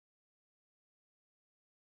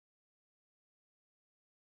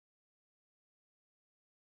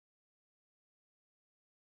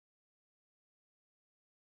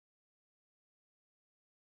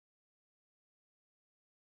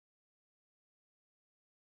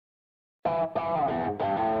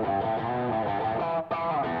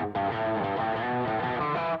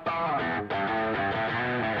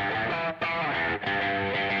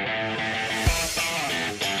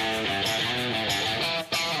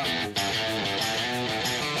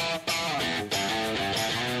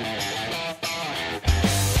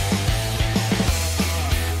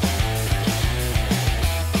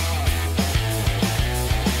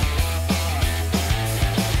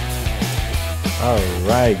All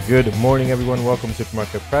right, good morning, everyone. Welcome to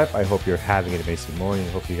Market Prep. I hope you're having an amazing morning. I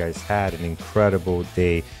hope you guys had an incredible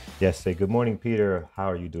day yesterday. Good morning, Peter. How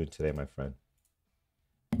are you doing today, my friend?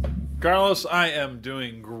 Carlos, I am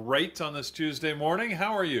doing great on this Tuesday morning.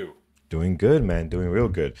 How are you? Doing good, man. Doing real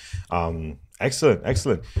good. Excellent.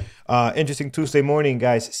 Interesting Tuesday morning,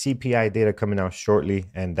 guys. CPI data coming out shortly,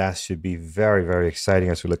 and that should be very, very exciting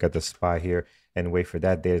as we look at the SPY here and wait for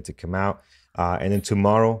that data to come out. And then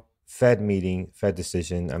tomorrow, Fed meeting, Fed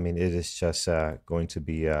decision. I mean, it is just going to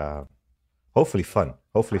be hopefully fun.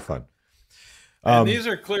 And these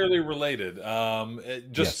are clearly related.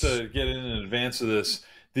 Just Yes. to get in advance of this,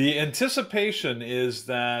 the anticipation is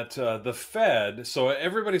that the Fed, so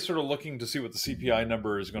everybody's sort of looking to see what the CPI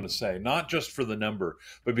number is going to say, not just for the number,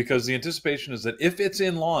 but because the anticipation is that if it's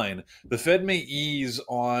in line, the Fed may ease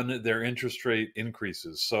on their interest rate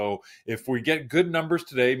increases. So if we get good numbers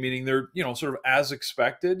today, meaning they're, sort of as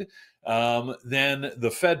expected, then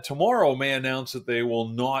the Fed tomorrow may announce that they will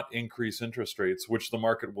not increase interest rates, which the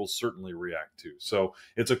market will certainly react to. So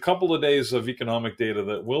it's a couple of days of economic data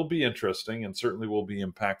that will be interesting and certainly will be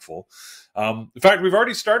impactful. In fact, we've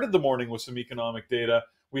already started the morning with some economic data.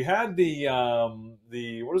 We had the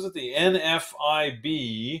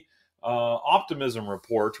NFIB optimism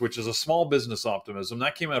report, which is a small business optimism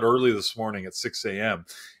that came out early this morning at 6 a.m.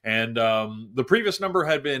 And the previous number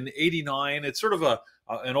had been 89. It's sort of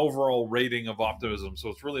an overall rating of optimism, so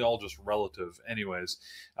it's really all just relative anyways.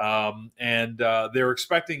 And they're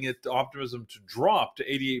expecting optimism to drop to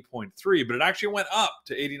 88.3, but it actually went up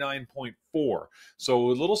to 89.4. So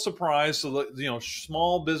a little surprise. So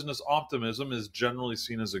small business optimism is generally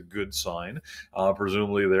seen as a good sign.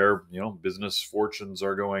 Presumably their business fortunes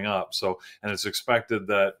are going up. So, and it's expected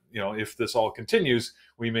that if this all continues,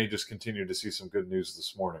 we may just continue to see some good news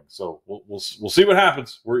this morning. So we'll see what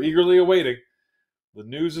happens. We're eagerly awaiting. The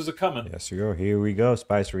news is a-coming. Yes, we go. Here we go.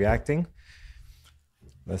 SPY's reacting.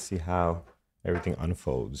 Let's see how everything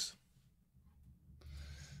unfolds.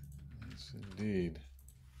 Yes, indeed.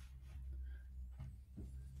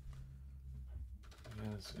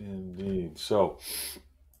 Yes, indeed. So,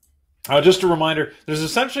 just a reminder, there's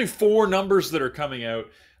essentially four numbers that are coming out.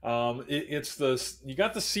 You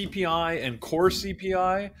got the CPI and core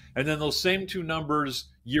CPI, and then those same two numbers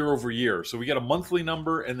year over year. So we get a monthly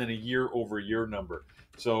number and then a year over year number.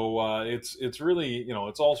 So it's really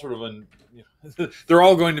it's all sort of they're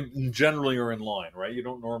all going to generally are in line, right? You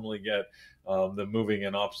don't normally get them moving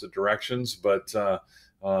in opposite directions, but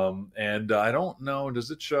and I don't know, does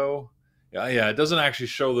it show? Yeah, it doesn't actually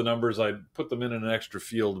show the numbers. I put them in an extra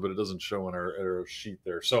field, but it doesn't show in our sheet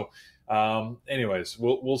there. So anyways,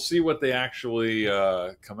 we'll see what they actually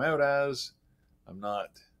come out as. I'm not,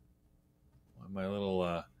 my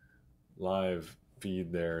little live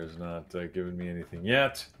feed there is not giving me anything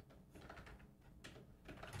yet.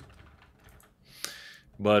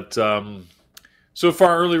 But so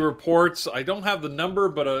far, early reports, I don't have the number,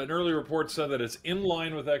 but an early report said that it's in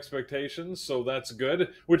line with expectations, so that's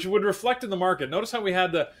good, which would reflect in the market. Notice how we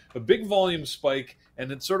had a big volume spike,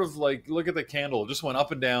 and it's sort of like, look at the candle, it just went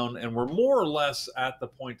up and down, and we're more or less at the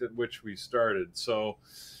point at which we started. So,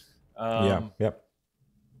 Yep.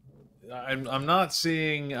 I'm not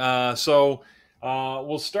seeing, we'll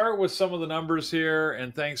start with some of the numbers here,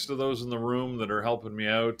 and thanks to those in the room that are helping me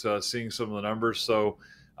out, seeing some of the numbers. So,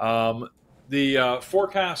 the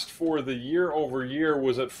forecast for the year over year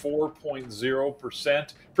was at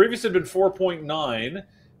 4.0%. Previous had been 4.9,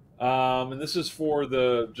 and this is for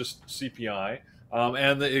the just CPI.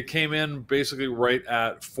 And it came in basically right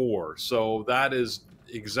at 4. So that is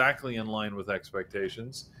exactly in line with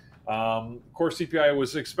expectations. Core CPI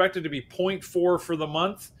was expected to be 0.4 for the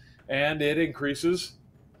month, and it increases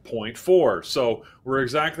 0.4. So we're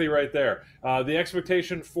exactly right there. The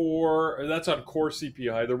expectation that's on core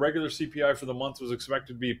CPI. The regular CPI for the month was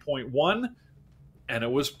expected to be 0.1, and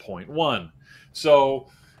it was 0.1. So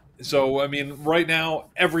I mean, right now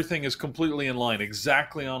everything is completely in line,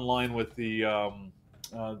 exactly on line with the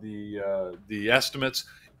estimates.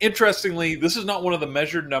 Interestingly, this is not one of the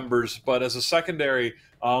measured numbers, but as a secondary,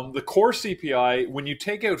 the core CPI, when you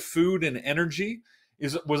take out food and energy,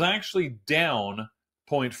 was actually down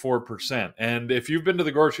 0.4%. And if you've been to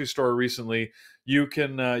the grocery store recently, you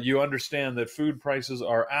understand that food prices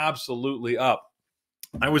are absolutely up.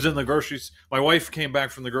 I was in the groceries. My wife came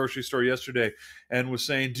back from the grocery store yesterday and was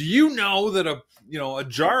saying, "Do you know that a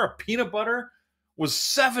jar of peanut butter was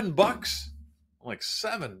 $7?" I'm like,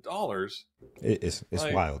 $7? It's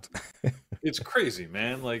Like, wild. it's crazy,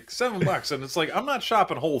 man. Like $7, and it's like I'm not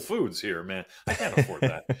shopping Whole Foods here, man. I can't afford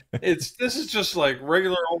that. This is just like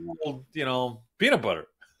regular old, peanut butter.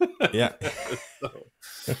 Yeah. So,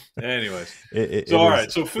 anyways, It so all is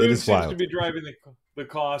right, so it food is seems to wild. be driving the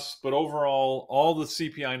costs, but overall, all the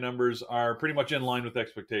CPI numbers are pretty much in line with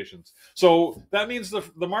expectations. So that means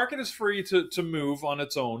the market is free to move on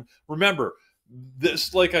its own. Remember,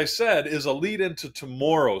 this, like I said, is a lead into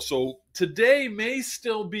tomorrow. So today may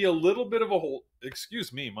still be a little bit of a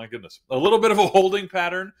excuse me, my goodness, a little bit of a holding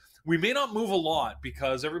pattern. We may not move a lot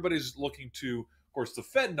because everybody's looking to, of course, the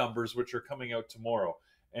Fed numbers, which are coming out tomorrow,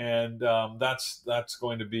 and that's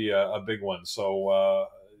going to be a big one. So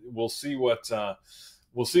we'll see what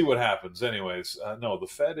happens. Anyways, no, the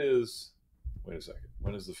Fed is. Wait a second.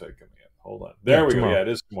 When is the Fed coming in? Hold on. Yeah, There we go. Yeah, tomorrow. it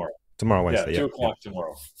is tomorrow. Tomorrow, Yeah, Wednesday. two Yep, yep, o'clock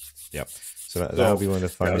tomorrow. yep. So that'll So be one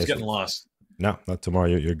of the yeah, I was funniest. getting lost. No, not tomorrow.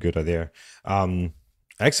 You're good there.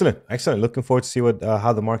 Excellent, excellent. Looking forward to see what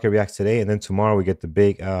how the market reacts today, and then tomorrow we get the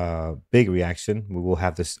big reaction. We will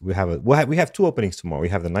have this. We have two openings tomorrow. We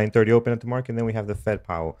have the 9:30 open at the market, and then we have the Fed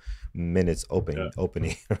Powell minutes Yeah.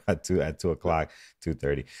 opening at 2 o'clock,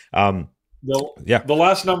 2:30. The, Yeah. the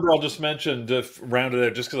last number I'll just mention to round it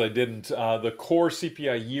out, just because I didn't, the core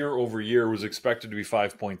CPI year over year was expected to be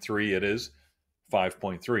 5.3. It is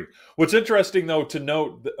 5.3. What's interesting, though, to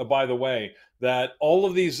note, by the way, that all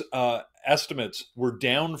of these estimates were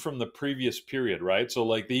down from the previous period, right? So,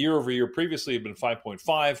 like the year over year previously had been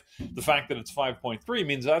 5.5. The fact that it's 5.3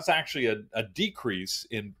 means that's actually a decrease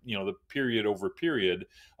in the period over period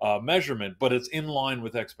measurement, but it's in line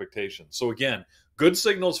with expectations. So again, good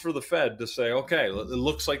signals for the Fed to say, okay, it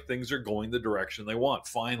looks like things are going the direction they want.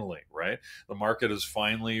 Finally, right? The market is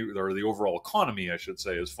finally, or the overall economy, I should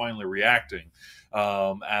say, is finally reacting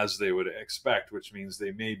as they would expect, which means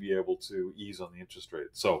they may be able to ease on the interest rate.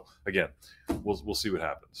 So again, we'll see what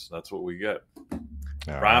happens. That's what we get.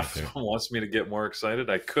 Raf wants me to get more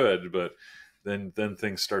excited. I could, but then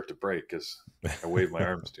things start to break because I wave my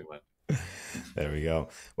arms too much. There we go.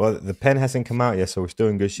 Well, the pen hasn't come out yet, so we're still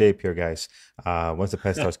in good shape here, guys. Once the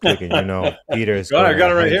pen starts clicking, Peter is going. I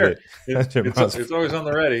got it right here. 100 It's always on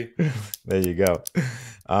the ready. There you go.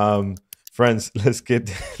 Friends, let's get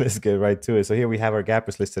right to it. So here we have our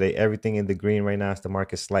gappers list today. Everything in the green right now. As the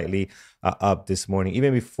market slightly up this morning.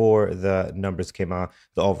 Even before the numbers came out,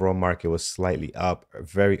 the overall market was slightly up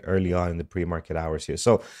very early on in the pre-market hours here.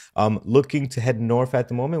 So looking to head north at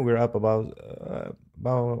the moment. We're up about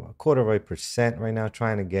 0.25% right now,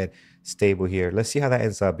 trying to get stable here. Let's see how that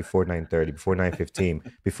ends up before 9:30, before 9:15,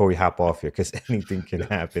 before we hop off here, because anything can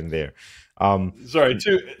happen there. Sorry,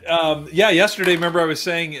 yesterday, remember I was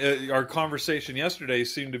saying our conversation yesterday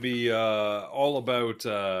seemed to be all about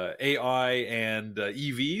AI and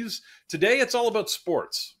EVs. Today, it's all about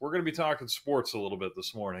sports. We're going to be talking sports a little bit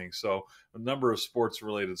this morning. So a number of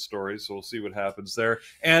sports-related stories. So we'll see what happens there.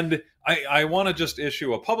 And I want to just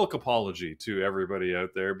issue a public apology to everybody out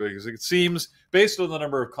there, because it seems, based on the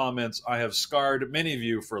number of comments, I have scarred many of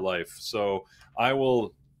you for life. So I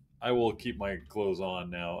will keep my clothes on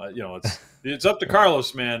now. It's up to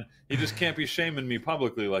Carlos, man. He just can't be shaming me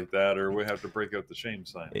publicly like that, or we have to break out the shame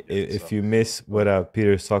sign. If you miss what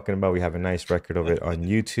Peter's talking about, we have a nice record of it on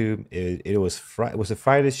YouTube. It was a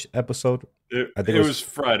Friday's episode. I think it was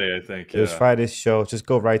Friday. I think it was Friday's show. Just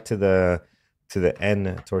go right to the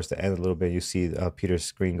end, towards the end a little bit. You see Peter's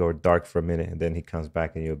screen go dark for a minute, and then he comes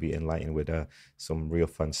back, and you'll be enlightened with some real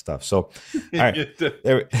fun stuff. So, all right,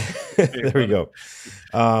 there we go.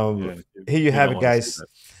 Here you have it, guys.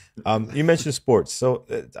 You mentioned sports, so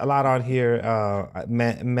a lot on here.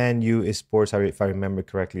 Man U is sports, if I remember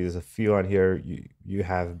correctly. There's a few on here. You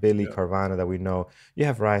have Billy Carvana that we know. You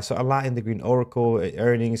have Rice, so a lot in the green. Oracle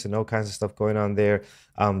earnings and all kinds of stuff going on there.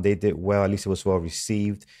 They did well. At least it was well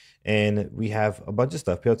received. And we have a bunch of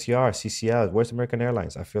stuff. PLTR, CCL, where's American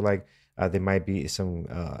Airlines? I feel like there might be some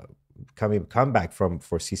comeback for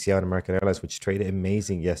CCL and American Airlines, which traded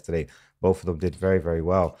amazing yesterday. Both of them did very, very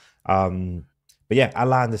well. But yeah, a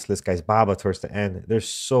lot on this list, guys. Baba towards the end. There's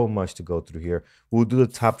so much to go through here. We'll do the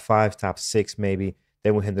top 5, top 6 maybe.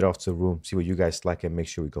 Then we'll hand it off to the room, see what you guys like, and make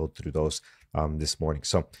sure we go through those this morning.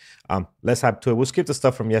 So let's hop to it. We'll skip the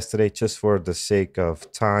stuff from yesterday just for the sake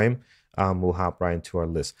of time. we'll hop right into our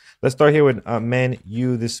list. Let's start here with Man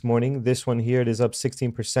U this morning. This one here, it is up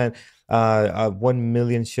 16%, 1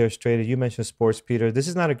 million shares traded. You mentioned sports, Peter. This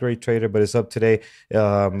is not a great trader, but it's up today.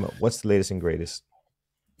 What's the latest and greatest?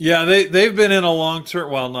 Yeah, they've been in a long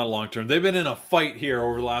term. Well, not long term. They've been in a fight here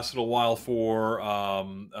over the last little while for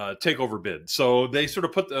takeover bid. So they sort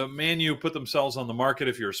of put the Man U put themselves on the market.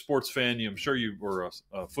 If you're a sports fan, I'm sure you were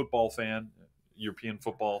a football fan, European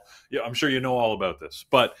football. Yeah, I'm sure you know all about this.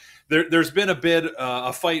 But there's been a bid,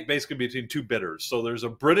 a fight basically between two bidders. So there's a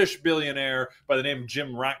British billionaire by the name of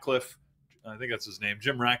Jim Ratcliffe. I think that's his name,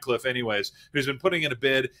 Jim Ratcliffe, anyways, who's been putting in a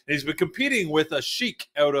bid. And he's been competing with a sheik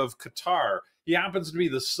out of Qatar. He happens to be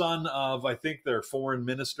the son of, I think, their foreign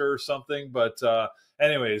minister or something. But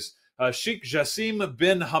anyways, Sheikh Jassim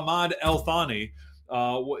bin Hamad Al Thani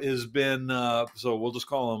has been, so we'll just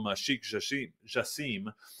call him Sheikh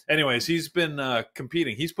Jassim. Anyways, he's been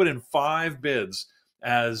competing. He's put in 5 bids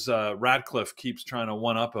as Radcliffe keeps trying to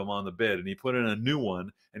one-up him on the bid. And he put in a new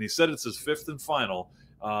one, and he said it's his 5th and final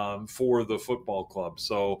for the football club.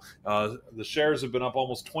 So the shares have been up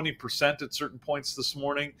almost 20% at certain points this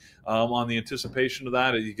morning on the anticipation of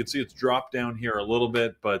that. You can see it's dropped down here a little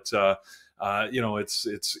bit, but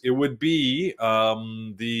it would be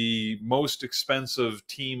the most expensive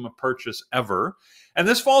team purchase ever. And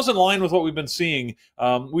this falls in line with what we've been seeing.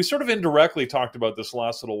 We sort of indirectly talked about this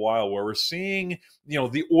last little while, where we're seeing,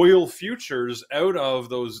 the oil futures out of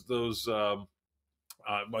those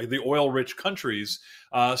the oil-rich countries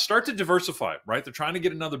start to diversify, right? They're trying to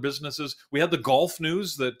get in other businesses. We had the golf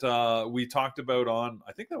news that we talked about on,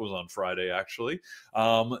 I think that was on Friday, actually.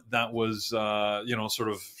 That was, sort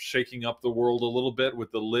of shaking up the world a little bit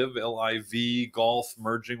with the Live, LIV golf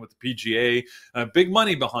merging with the PGA. Big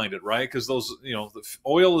money behind it, right? Because those, the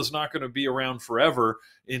oil is not going to be around forever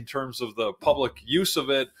in terms of the public use of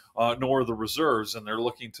it, nor the reserves. And they're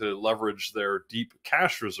looking to leverage their deep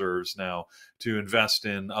cash reserves now to invest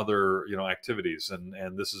in other, activities.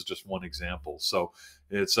 And this is just one example. So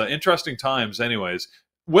it's interesting times anyways.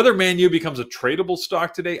 Whether Man U becomes a tradable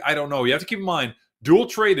stock today, I don't know. You have to keep in mind, dual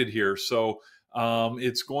traded here. So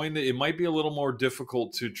it might be a little more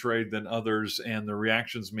difficult to trade than others, and the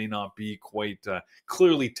reactions may not be quite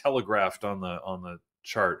clearly telegraphed on the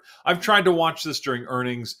chart. I've tried to watch this during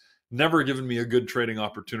earnings, never given me a good trading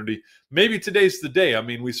opportunity. Maybe today's the day. I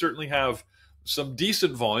mean, we certainly have some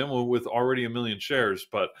decent volume with already 1 million shares,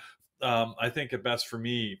 but I think at best for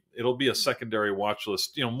me, it'll be a secondary watch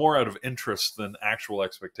list, more out of interest than actual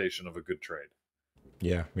expectation of a good trade.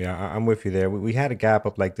 Yeah, yeah, I'm with you there. We had a gap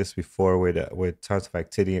up like this before with tons of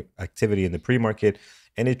activity in the pre-market,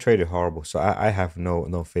 and it traded horrible. So I have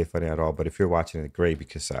no faith in it at all. But if you're watching it, great,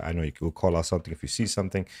 because I know you will call out something if you see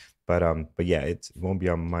something. But yeah, it won't be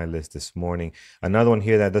on my list this morning. Another one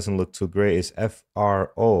here that doesn't look too great is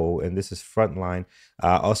FRO, and this is Frontline.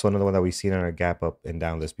 Also another one that we've seen on our gap up and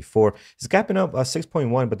down list before. It's gapping up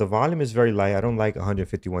 6.1, but the volume is very light. I don't like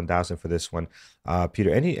 151,000 for this one. Peter,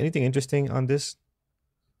 anything interesting on this?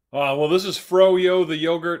 Well, this is Froyo the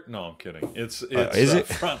yogurt. No, I'm kidding. It's Is it?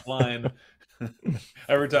 Frontline.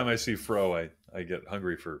 Every time I see Fro, I get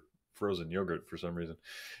hungry for frozen yogurt for some reason.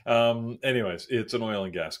 Anyways, it's an oil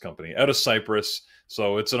and gas company out of Cyprus.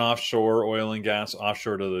 So it's an offshore oil and gas,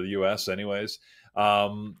 offshore to the US anyways.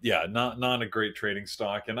 Yeah, not a great trading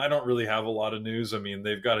stock. And I don't really have a lot of news. I mean,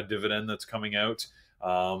 they've got a dividend that's coming out.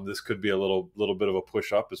 This could be a little bit of a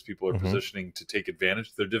push up as people are Mhm. positioning to take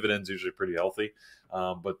advantage. Their dividends usually pretty healthy.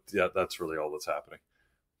 But yeah, that's really all that's happening.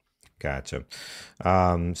 Gotcha.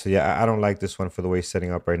 So yeah, I don't like this one for the way it's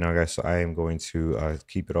setting up right now, guys. So I am going to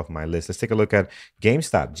keep it off my list. Let's take a look at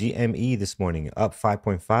GameStop, GME this morning, up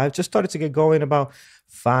 5.5. Just started to get going about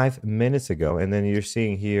 5 minutes ago. And then you're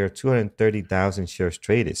seeing here 230,000 shares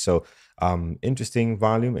traded. So interesting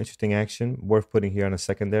volume, interesting action, worth putting here on a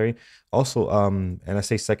secondary. Also, and I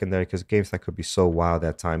say secondary because GameStop could be so wild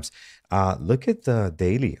at times. Look at the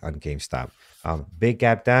daily on GameStop. Big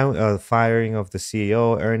gap down, firing of the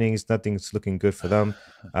CEO, earnings, nothing's looking good for them.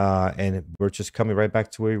 And we're just coming right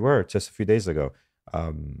back to where we were just a few days ago.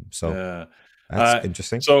 So Yeah. that's Uh,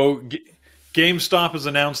 interesting. so GameStop has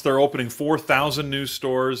announced they're opening 4,000 new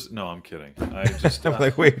stores. No, I'm kidding. I just I'm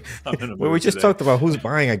like, wait, I'm in a well, we mood just today. talked about who's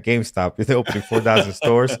buying at GameStop. If they're opening 4,000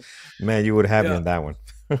 stores, man, you would have me Yeah, on that one.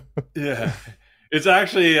 yeah. it's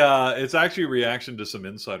actually a reaction to some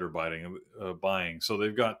insider buying. So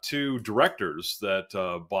they've got two directors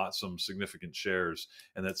that bought some significant shares,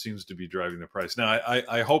 and that seems to be driving the price. Now,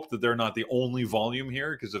 I hope that they're not the only volume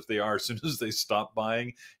here, because if they are, as soon as they stop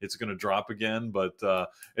buying, it's going to drop again. But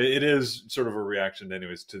it is sort of a reaction,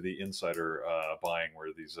 anyways, to the insider buying, where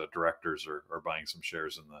these directors are buying some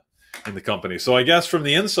shares in the company. So I guess from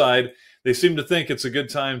the inside, they seem to think it's a good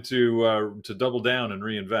time to double down and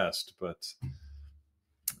reinvest, but.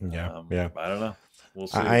 Yeah, yeah. I don't know. We'll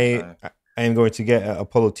see. I am going to get a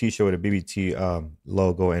polo T-shirt with a BBT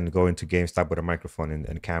logo and go into GameStop with a microphone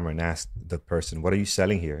and camera and ask the person, "What are you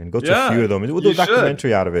selling here?" And go to a few Yeah, of them and we'll do you a should.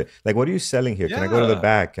 documentary out of it. Like, what are you selling here? Can I go to the Yeah.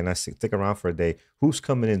 back? Can I stick around for a day? Who's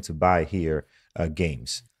coming in to buy here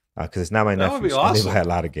games? Because it's not my That would be nephews and they buy a awesome.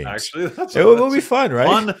 lot of games. Actually, It will that's be a fun, right?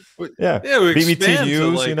 fun. Yeah, Yeah, we BBT expand to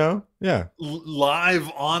news, like yeah.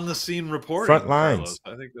 live on the scene Front reporting, Carlos. lines.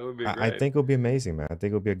 I think that would be I great. think it'll be amazing, man. I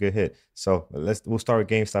think it'll be a good hit. So we'll start with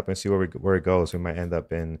GameStop and see where it goes. We might end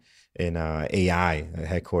up in AI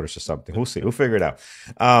headquarters or something. We'll see. We'll figure it out.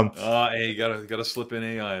 Um, Hey, you gotta slip in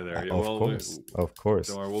AI there. Yeah, of well, course, of don't course.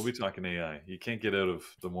 worry, we'll be talking AI. You can't get out of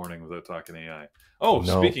the morning without talking AI. Oh,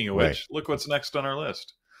 No speaking of way. which, look what's next on our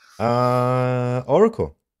list.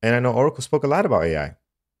 Oracle, and I know Oracle spoke a lot about AI.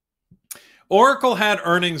 Oracle had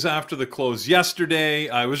earnings after the close yesterday.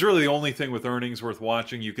 It was really the only thing with earnings worth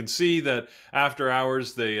watching. You can see that after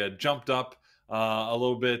hours, they jumped up a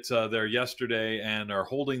little bit there yesterday and are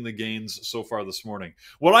holding the gains so far this morning.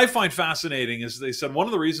 What I find fascinating is they said one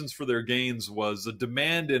of the reasons for their gains was the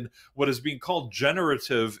demand in what is being called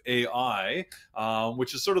generative AI,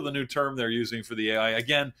 which is sort of the new term they're using for the AI.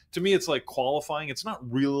 Again, to me, it's like qualifying. It's not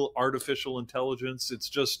real artificial intelligence.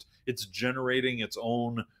 It's generating its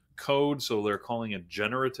own code, so they're calling it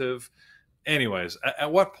generative. Anyways,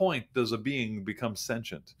 at what point does a being become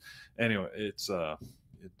sentient? Anyway,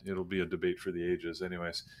 it'll be a debate for the ages.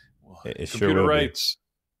 Anyways, well, It sure computer will be. rights,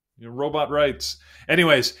 robot rights.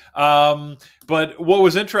 Anyways, but what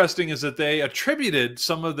was interesting is that they attributed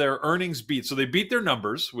some of their earnings beat. So they beat their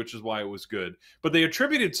numbers, which is why it was good. But they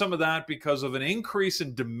attributed some of that because of an increase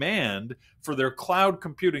in demand for their cloud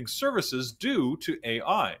computing services due to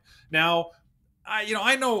AI. Now,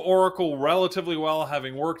 I know Oracle relatively well,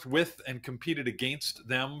 having worked with and competed against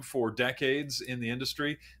them for decades in the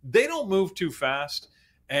industry. They don't move too fast,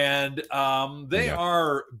 and they Yeah,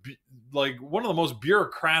 are like one of the most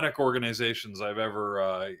bureaucratic organizations I've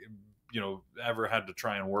ever had to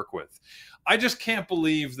try and work with. I just can't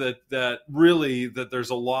believe that there's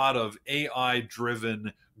a lot of AI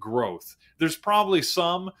driven growth. There's probably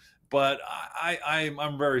some, but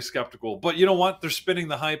I'm very skeptical. But you know what? They're spinning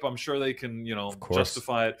the hype. I'm sure they can, of course.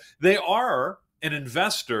 justify it. They are an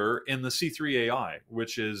investor in the C3 AI,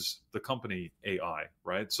 which is the company AI,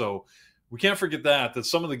 right? So we can't forget that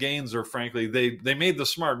some of the gains are, frankly, they made the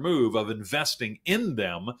smart move of investing in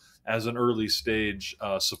them as an early stage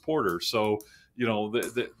supporter. So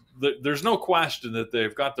there's no question that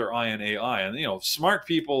they've got their eye on AI, and smart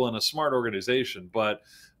people in a smart organization, but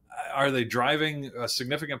are they driving a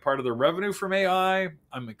significant part of their revenue from AI?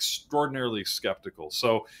 I'm extraordinarily skeptical.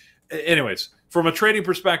 So, anyways, from a trading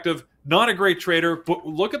perspective, not a great trader, but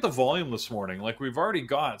look at the volume this morning. Like, we've already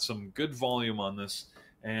got some good volume on this,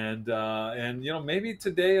 and maybe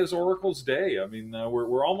today is Oracle's day. I mean,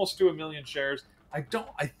 we're almost to 1 million shares. I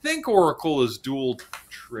think Oracle is dual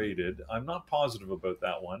traded. I'm not positive about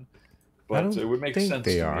that one, I but don't it would make think sense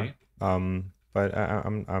they to are. me. But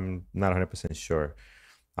I'm not 100% sure.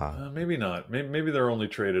 Uh, Maybe not. Maybe they're only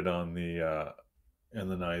traded on the and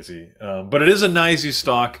the NYSE. But it is a NYSE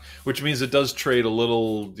stock, which means it does trade a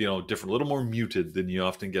little, different, a little more muted than you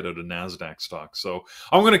often get out of Nasdaq stock. So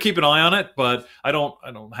I'm going to keep an eye on it, but I don't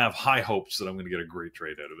have high hopes that I'm going to get a great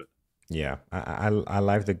trade out of it. Yeah, I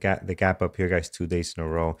like the gap up here, guys. 2 days in a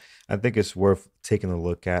row. I think it's worth taking a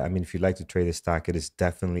look at. I mean, if you like to trade the stock, it is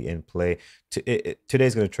definitely in play.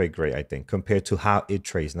 Today's going to trade great, I think, compared to how it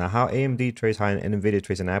trades now. How AMD trades, how Nvidia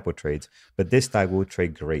trades, and Apple trades. But this stock will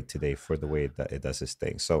trade great today for the way that it does its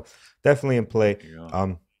thing. So definitely in There play. you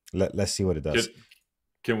go. Let's see what it Can, does.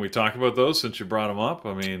 can we talk about those since you brought them up?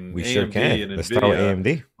 I mean, We sure AMD can. and Let's start with Nvidia.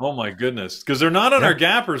 AMD. Oh my goodness, because they're not on our Yeah.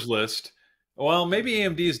 gappers list. Well, maybe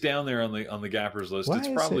AMD is down there on the gappers list. Why It's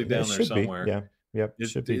is probably it? It down there should be. somewhere. Yeah. Yep. It,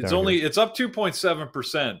 Should be it's down here. only it's up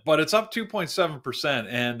 2.7%, but it's up 2.7%,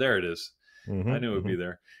 and there it is. I Mm-hmm. knew it would Mm-hmm. be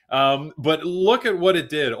there. But look at what it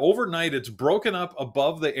did overnight. It's broken up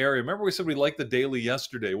above the area. Remember, we said we liked the daily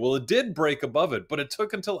yesterday. Well, it did break above it, but it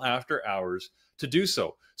took until after hours to do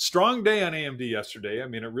so. Strong day on AMD yesterday. I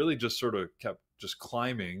mean, it really just sort of kept just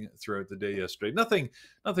climbing throughout the day yesterday. Nothing,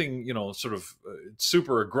 sort of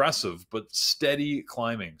super aggressive, but steady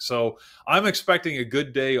climbing. So I'm expecting a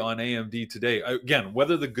good day on AMD today. Again,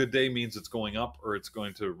 whether the good day means it's going up or it's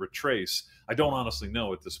going to retrace, I don't honestly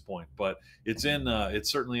know at this point. But it's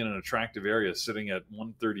certainly in an attractive area, sitting at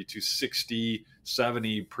 132.60,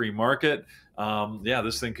 70 pre-market. Yeah,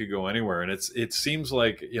 this thing could go anywhere, and it seems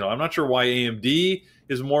like, I'm not sure why AMD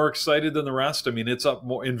is more excited than the rest. I mean, it's up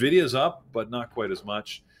more. Nvidia's up, but not quite as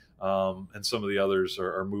much. And some of the others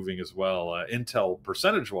are moving as well. Intel,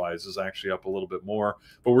 percentage-wise, is actually up a little bit more.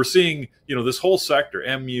 But we're seeing, this whole sector,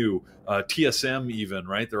 MU, TSM even,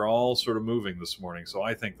 right? They're all sort of moving this morning. So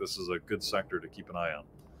I think this is a good sector to keep an eye on.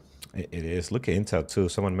 It is. Look at Intel too.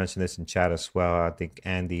 Someone mentioned this in chat as well. I think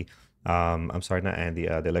Andy. I'm sorry, not Andy.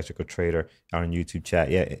 The electrical trader on YouTube chat.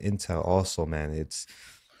 Yeah, Intel also, man. It's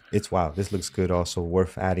wow. This looks good. Also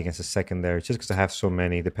worth adding as a secondary, just because I have so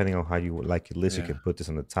many. Depending on how you would like your list, you Yeah. can put this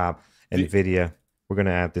on the top. The, Nvidia, we're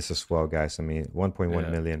gonna add this as well, guys. I mean, 1.1 yeah.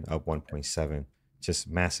 million up 1.7, just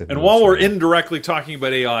massive. And moves while we're right now. indirectly talking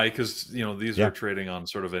about AI, because these Yeah, are trading on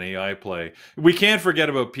sort of an AI play, we can't forget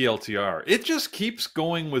about PLTR. It just keeps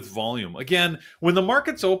going with volume. Again, when the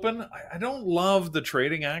market's open, I don't love the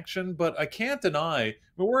trading action, but I can't deny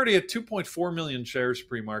we're already at 2.4 million shares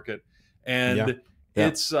pre-market, yeah, and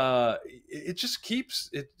yeah. it just keeps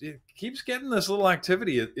getting this little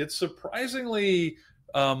activity. It's surprisingly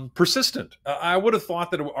persistent. I would have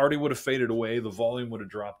thought that it already would have faded away. The volume would have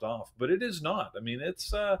dropped off, but it is not. I mean,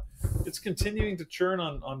 it's continuing to churn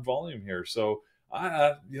on volume here. So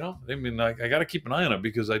I got to keep an eye on it,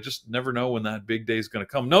 because I just never know when that big day is going to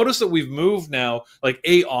come. Notice that we've moved now. Like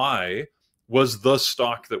AI was the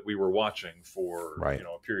stock that we were watching for Right.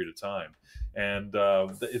 a period of time, and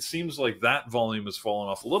it seems like that volume has fallen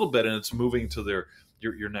off a little bit, and it's moving to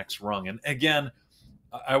your next rung. And again,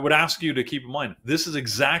 I would ask you to keep in mind, this is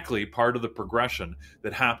exactly part of the progression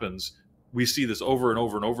that happens. We see this over and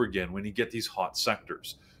over and over again when you get these hot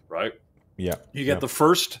sectors, right? Yeah, You get yeah. the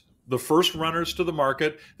first runners to the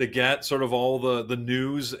market that get sort of all the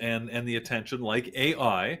news and the attention, like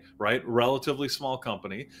AI, right? Relatively small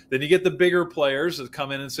company. Then you get the bigger players that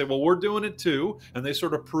come in and say, well, we're doing it too, and they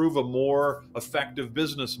sort of prove a more effective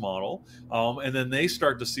business model, and then they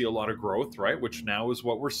start to see a lot of growth, right? Which now is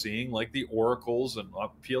what we're seeing, like the Oracles and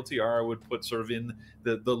PLTR. I would put sort of in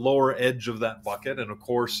the lower edge of that bucket, and of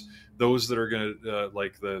course those that are going to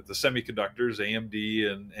like the semiconductors, AMD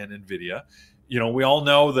and Nvidia. We all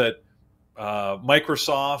know that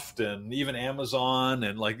Microsoft and even Amazon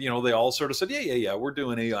and they all sort of said, yeah, we're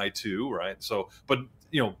doing AI too, right? So, but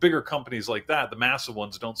bigger companies like that, the massive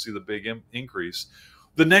ones, don't see the big increase.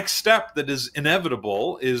 The next step that is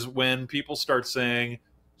inevitable is when people start saying,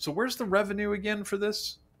 so where's the revenue again for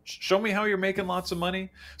this? Show me how you're making lots of money.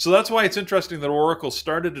 So that's why it's interesting that Oracle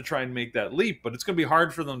started to try and make that leap, but it's going to be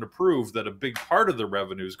hard for them to prove that a big part of their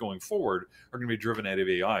revenues going forward are going to be driven out of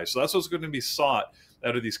AI. So that's what's going to be sought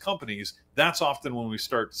out of these companies. That's often when we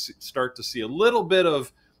start to see a little bit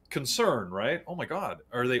of concern, right? Oh my God,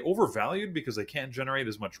 are they overvalued because they can't generate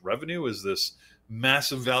as much revenue as this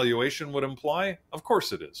massive valuation would imply? Of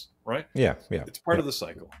course it is, right? Yeah, yeah, It's part yeah. of the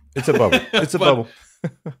cycle. It's a bubble. It's a But bubble.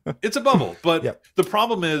 it's a bubble, but Yep. the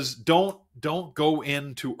problem is don't go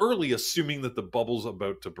in too early assuming that the bubble's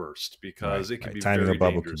about to burst, because Right, it can right. be Timing a very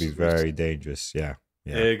bubble could dangerous. be very dangerous. Yeah,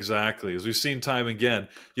 yeah, Exactly, as we've seen time again.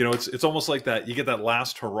 It's almost like that. You get that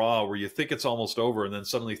last hurrah where you think it's almost over, and then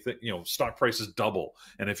suddenly stock prices double.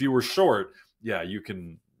 And if you were short, yeah, you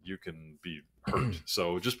can be hurt.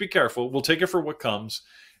 So just be careful. We'll take it for what comes,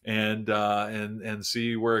 and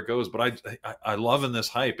see where it goes. But I love in this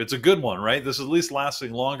hype. It's a good one, right? This is at least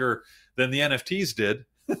lasting longer than the NFTs did,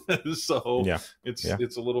 so yeah, it's yeah.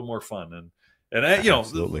 it's a little more fun. And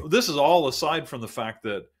Absolutely. this is all aside from the fact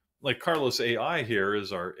that, like, Carlos AI here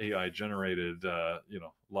is our AI generated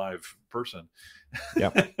live person.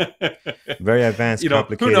 Yep. Very advanced, Who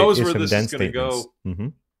complicated. knows Is where some this is dense going to statements. go. Mm-hmm.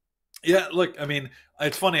 Yeah, look, I mean,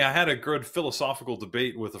 it's funny. I had a good philosophical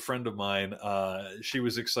debate with a friend of mine. She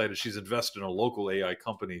was excited. She's invested in a local AI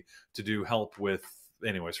company to do help with,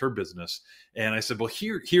 anyways, her business. And I said, well,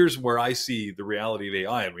 here's where I see the reality of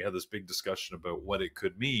AI. And we had this big discussion about what it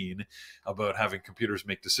could mean about having computers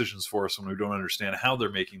make decisions for us when we don't understand how they're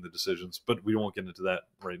making the decisions. But we won't get into that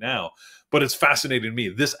right now. But it's fascinating to me.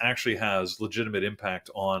 This actually has legitimate impact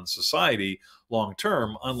on society long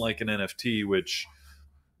term, unlike an NFT, which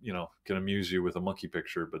can amuse you with a monkey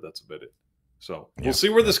picture, but that's about it. So we'll Yeah, see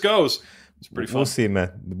where yeah. this goes. It's pretty We'll fun. see,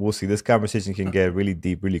 man. We'll see. This conversation can get really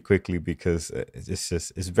deep really quickly, because it's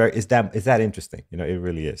that interesting. It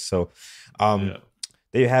really is. So, um, Yeah.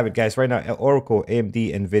 there you have it, guys. Right now, Oracle,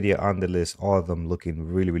 AMD, Nvidia on the list. All of them looking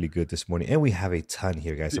really, really good this morning, and we have a ton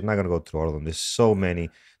here, guys. I'm not gonna go through all of them. There's so many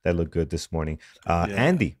that look good this morning. Yeah.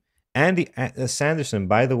 Andy Sanderson,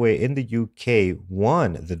 by the way, in the UK,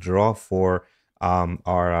 won the draw for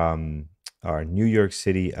our New York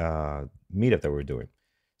City meetup that we're doing.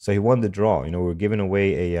 So he won the draw. You know, we're giving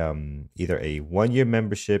away a either a 1 year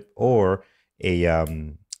membership or a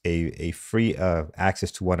a free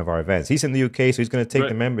access to one of our events. He's in the UK, so he's going to take the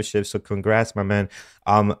Right. membership. So congrats, my man.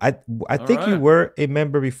 I All think you right. were a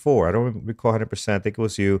member before. I don't recall 100%. I think it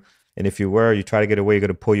was you. And if you were, you try to get away, you're going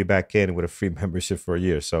to pull you back in with a free membership for a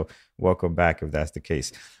year. So welcome back if that's the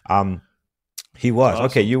case. Um, he was.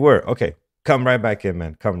 Okay, Awesome. you were. Okay. Come right back in,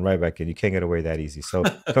 man. Come right back in. You can't get away that easy. So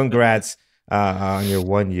congrats on your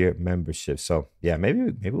 1 year membership. So yeah,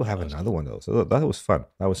 maybe we'll have Awesome. another one of those. So that was fun.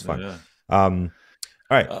 That was fun. Yeah. Um,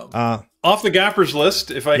 all right. Um, Off the gappers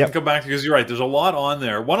list, if I can Yep. come back, because you're right, there's a lot on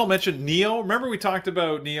there. One, I'll mention Neo. Remember, we talked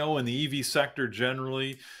about Neo and the EV sector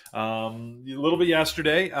generally a little bit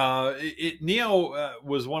yesterday. Neo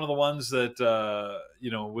was one of the ones that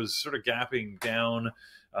was sort of gapping down.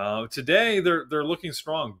 Today, they're looking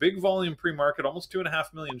strong. Big volume pre-market, almost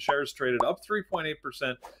 2.5 million shares traded, up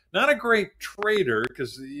 3.8%. Not a great trader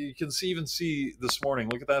because you can even see this morning.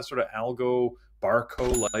 Look at that sort of algo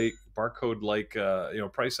barcode like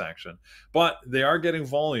price action, but they are getting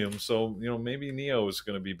volume, so maybe Neo is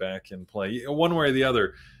going to be back in play one way or the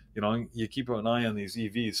other. You keep an eye on these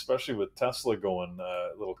EVs, especially with Tesla going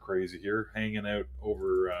a little crazy here, hanging out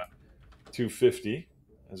over 250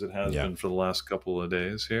 as it has Yeah. been for the last couple of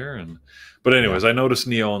days here. But Yeah. anyways, I noticed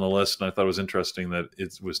Neo on the list, and I thought it was interesting that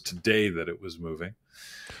it was today that it was moving.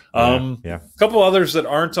 Yeah. A Yeah. couple others that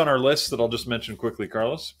aren't on our list that I'll just mention quickly,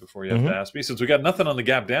 Carlos, before you have to Hmm. ask me, since we got nothing on the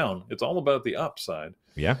gap down. It's all about the upside.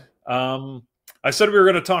 Yeah. I said we were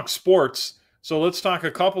going to talk sports, so let's talk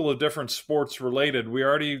a couple of different sports related. We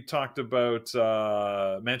already talked about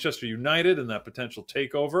Manchester United and that potential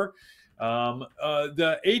takeover.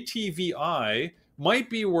 The ATVI might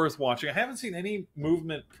be worth watching. I haven't seen any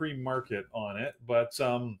movement pre-market on it, but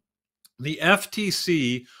the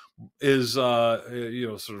FTC is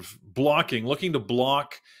sort of looking to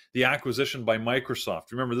block the acquisition by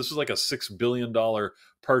Microsoft. Remember, this is like a $6 billion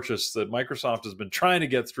purchase that Microsoft has been trying to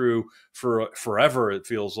get through for forever, it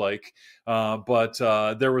feels like. But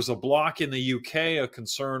there was a block in the UK, a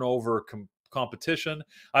concern over competition.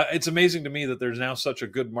 It's amazing to me that there's now such a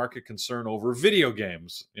good market concern over video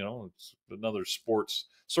games. It's another sports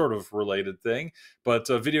sort of related thing, but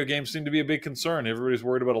video games seem to be a big concern. Everybody's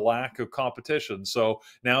worried about a lack of competition. So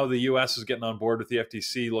now the US is getting on board with the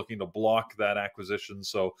FTC, looking to block that acquisition.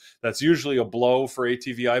 So that's usually a blow for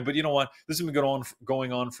ATVI. But you know what? This has been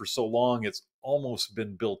going on for so long, it's almost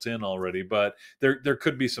been built in already. But there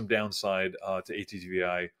could be some downside to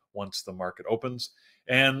ATVI once the market opens.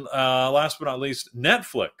 And last but not least,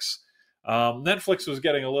 Netflix. Netflix was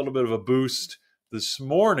getting a little bit of a boost this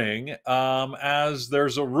morning as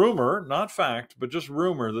there's a rumor, not fact, but just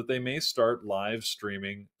rumor, that they may start live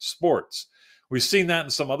streaming sports. We've seen that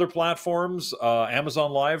in some other platforms.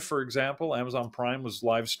 Amazon Live, for example, Amazon Prime was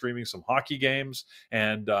live streaming some hockey games.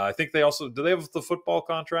 And I think they have the football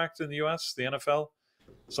contract in the US, the NFL?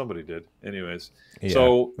 Somebody did. Anyways. Yeah.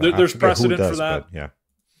 So I there's forget who precedent for does, that. but yeah.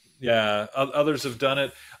 Yeah, others have done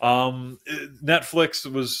it. Netflix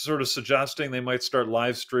was sort of suggesting they might start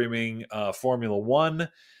live streaming Formula One,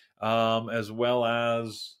 as well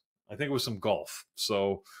as I think it was some golf.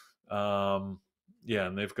 So, and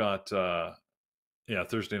they've got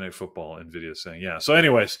Thursday Night Football. Nvidia saying So,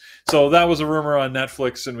 anyways, so that was a rumor on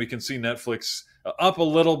Netflix, and we can see Netflix up a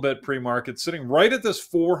little bit pre-market, sitting right at this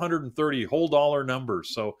 430 whole dollar number.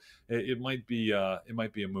 So it might be a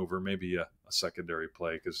mover, maybe a secondary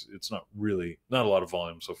play, because it's not a lot of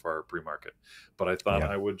volume so far pre-market. But I thought Yeah.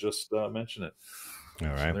 I would just mention it. All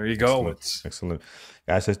So right. there you go. Excellent. Excellent.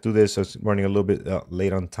 Guys, let's do this. So it's running a little bit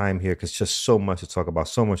late on time here because just so much to talk about,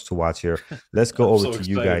 so much to watch here. Let's go I'm over so to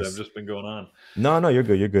you excited. I've guys. just been going on. No, you're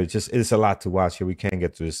good. You're good. Just it's a lot to watch here. We can't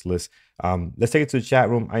get to this list. Let's take it to the chat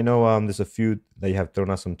room. I know there's a few that you have thrown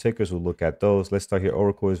out some tickers. We'll look at those. Let's start here.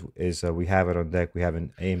 Oracle is we have it on deck. We have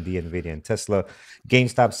an AMD, Nvidia, and Tesla.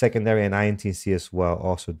 GameStop secondary and INTC as well,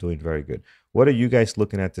 also doing very good. What are you guys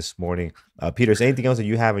looking at this morning? Peter, is there anything else that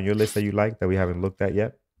you have on your list that you like that we haven't looked at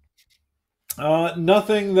yet?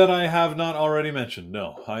 Nothing that I have not already mentioned.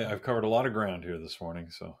 No, I've covered a lot of ground here this morning.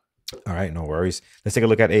 So All right, no worries. Let's take a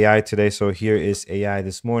look at AI today. So here is AI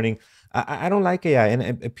this morning. I don't like AI,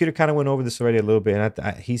 and Peter kind of went over this already a little bit,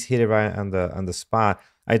 and he's hit it right on the spot.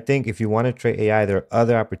 I think if you want to trade AI, there are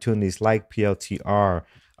other opportunities like PLTR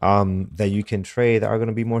that you can trade that are going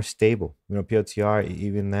to be more stable. You know, PLTR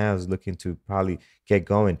even now is looking to probably get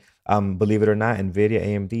going. Believe it or not, Nvidia,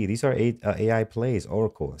 AMD, these are AI plays.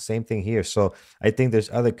 Oracle, same thing here. So I think there's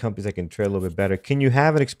other companies that can trade a little bit better. Can you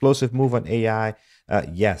have an explosive move on AI?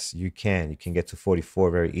 Yes, you can. You can get to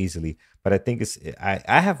 44 very easily. But I think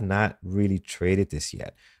I have not really traded this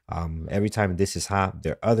yet. Every time this is hot,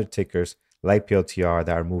 there are other tickers like PLTR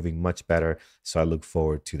that are moving much better. So I look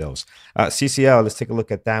forward to those. CCL, let's take a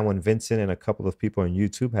look at that one. Vincent and a couple of people on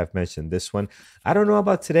YouTube have mentioned this one. I don't know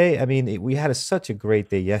about today. I mean, we had such a great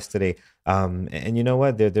day yesterday. And you know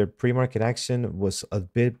what? Their pre-market action was a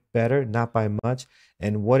bit better, not by much.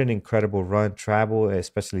 And what an incredible run. Travel,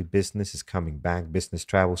 especially business, is coming back, business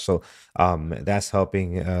travel. So that's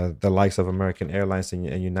helping the likes of American Airlines and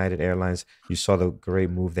United Airlines. You saw the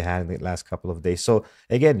great move they had in the last couple of days. So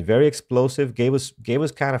again, very explosive. Gave us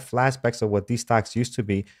kind of flashbacks of what these stocks used to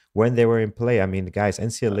be when they were in play. I mean, guys,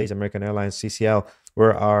 NCLA's, American Airlines, CCL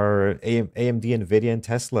were our AMD, Nvidia, and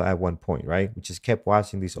Tesla at one point, right? We just kept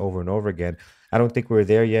watching these over and over again. I don't think we're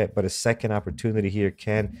there yet, but a second opportunity here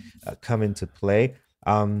can come into play.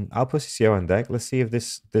 I'll put CCL on deck. Let's see if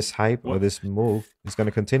this hype or What? this move is going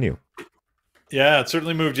to continue. Yeah, it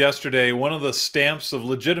certainly moved yesterday. One of the stamps of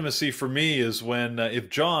legitimacy for me is when if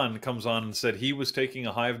John comes on and said he was taking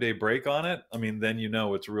a Hive Day break on it, I mean, then you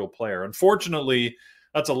know it's a real player. Unfortunately,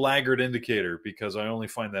 that's a laggard indicator because I only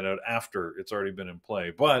find that out after it's already been in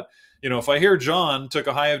play. But if I hear John took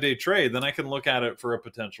a Hive Day trade, then I can look at it for a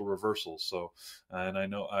potential reversal. So, and I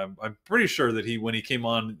know I'm pretty sure that when he came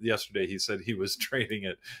on yesterday, he said he was trading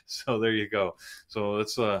it. So there you go. So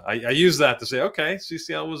it's I use that to say, okay,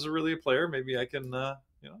 CCL was really a player. Maybe I can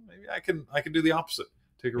maybe I can do the opposite,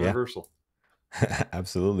 take a Yeah. reversal.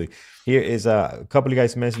 Absolutely. Here is a couple of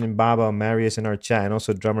guys mentioning Baba and Marius in our chat, and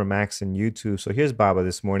also Drummer Max and YouTube. So here's Baba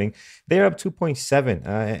this morning. They're up 2.7,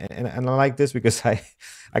 and I like this because I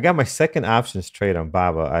got my second options trade on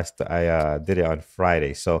Baba. I did it on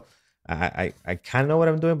Friday, so I kind of know what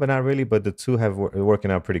I'm doing, but not really. But the two have working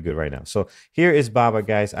out pretty good right now. So here is Baba,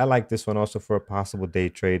 guys. I like this one also for a possible day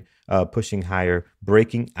trade, pushing higher,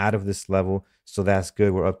 breaking out of this level. So that's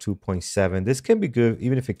good. We're up 2.7. This can be good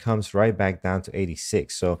even if it comes right back down to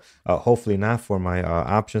 86. So hopefully not for my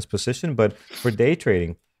options position, but for day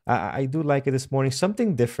trading, I do like it this morning.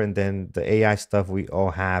 Something different than the AI stuff we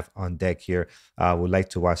all have on deck here. Would like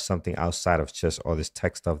to watch something outside of just all this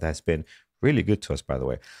tech stuff that's been really good to us, by the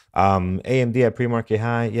way. AMD at pre-market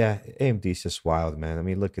high. Yeah, AMD is just wild, man. I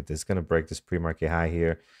mean, look at this. It's going to break this pre-market high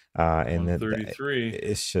here. And then 133.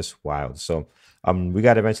 it's just wild. So we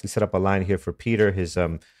got to eventually set up a line here for Peter, his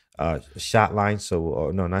shot line.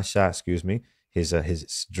 So no, not shot, excuse me.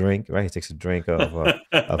 His drink, right? He takes a drink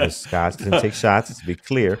of his scotch. Doesn't take shots, to be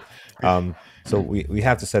clear. So we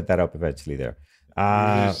have to set that up eventually there.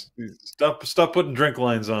 Uh Stop putting drink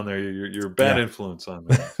lines on there. You're a bad yeah. influence on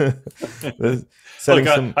me. Selling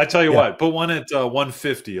Look, some, I tell you yeah. what, put one at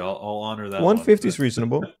 150. I'll honor that one. 150 is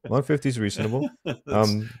reasonable. 150 is reasonable.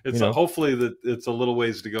 It's hopefully that it's a little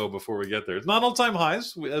ways to go before we get there. It's not all time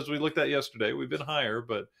highs as we looked at yesterday. We've been higher,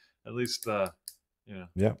 but at least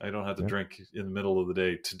Yeah, I don't have to yeah. drink in the middle of the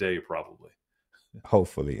day today, probably.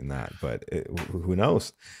 Hopefully not, but who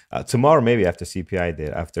knows? Tomorrow, maybe after CPI did,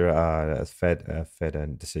 after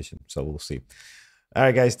Fed decision. So we'll see. All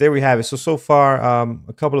right, guys, there we have it. So far,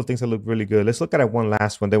 a couple of things that look really good. Let's look at one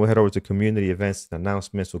last one. Then we'll head over to community events and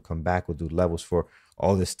announcements. We'll come back. We'll do levels for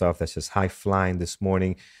all this stuff that's just high flying this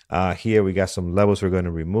morning. Here we got some levels we're going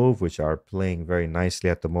to remove, which are playing very nicely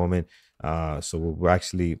at the moment. So we'll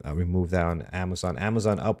actually remove that on Amazon.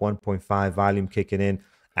 Amazon up 1.5, volume kicking in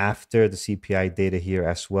after the CPI data here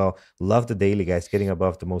as well. Love the daily, guys, getting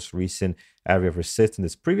above the most recent area of resistance.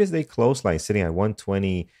 This previous day close line sitting at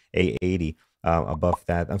 128.80. Above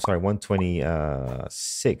that, I'm sorry,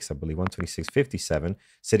 126, I believe, 126.57,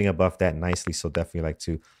 sitting above that nicely. So definitely like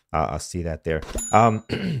to see that there.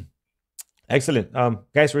 Excellent.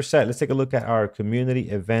 Guys, we're set. Let's take a look at our community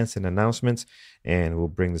events and announcements, and we'll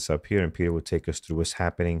bring this up here, and Peter will take us through what's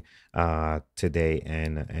happening today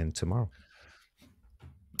and tomorrow.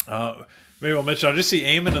 Maybe I'll mention. I just see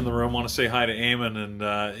Eamon in the room. Want to say hi to Eamon, and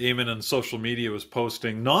Eamon on social media was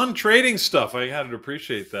posting non-trading stuff. I had to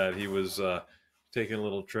appreciate that he was taking a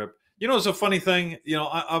little trip. It's a funny thing.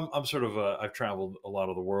 I'm sort of I've traveled a lot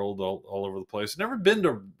of the world, all over the place. Never been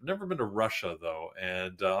to Russia though,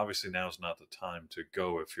 and obviously now is not the time to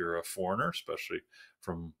go if you're a foreigner, especially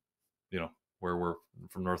from where we're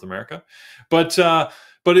from North America. But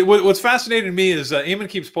what's fascinating to me is Eamon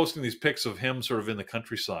keeps posting these pics of him sort of in the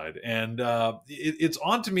countryside. And it's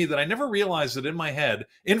on to me that I never realized that in my head,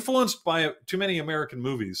 influenced by too many American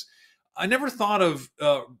movies, I never thought of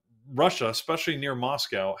Russia, especially near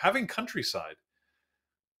Moscow, having countryside.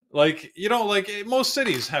 Like, like most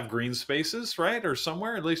cities have green spaces, right? Or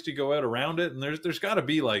somewhere, at least you go out around it, and there's got to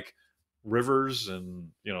be like rivers and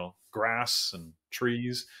grass and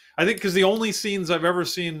trees. I think because the only scenes I've ever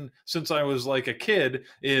seen since I was like a kid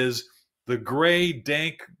is the gray,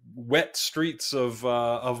 dank, wet streets of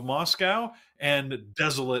Moscow and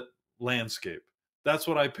desolate landscape. That's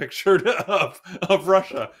what I pictured of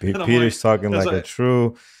Russia, and I'm like, Peter's talking as like I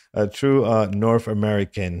a true North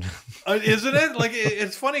American. isn't it? Like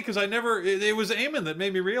it's funny because I never. It was Eamon that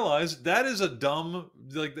made me realize that is a dumb.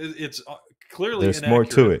 Like it's clearly There's more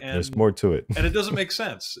to inaccurate, it. There's more to it. and it doesn't make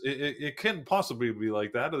sense. It couldn't possibly be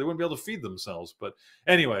like that, or they wouldn't be able to feed themselves. But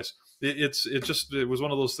anyways, it was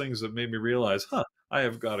one of those things that made me realize, huh, I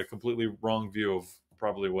have got a completely wrong view of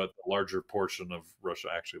probably what the larger portion of Russia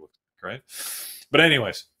actually looks like, right? But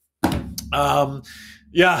anyways, um,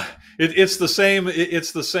 yeah, it's the same.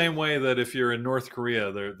 It's the same way that if you're in North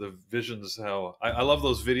Korea, the visions. How I love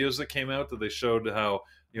those videos that came out that they showed how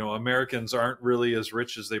Americans aren't really as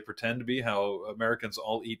rich as they pretend to be. How Americans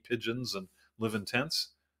all eat pigeons and live in tents.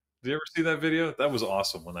 Did you ever see that video? That was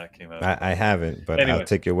awesome when that came out. I haven't, but I'll Anyways,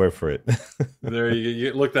 take your word for it. there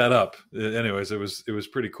you look that up. Anyways, it was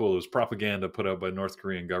pretty cool. It was propaganda put out by North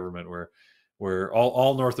Korean government where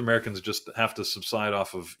all North Americans just have to subside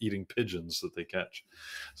off of eating pigeons that they catch.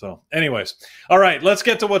 So, anyways, all right, let's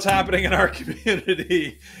get to what's happening in our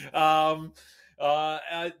community.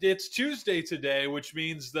 It's Tuesday today, which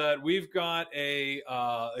means that we've got a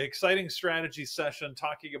exciting strategy session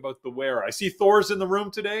talking about the wear. I see Thor's in the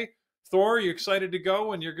room today. Thor, you excited to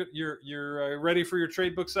go and you're ready for your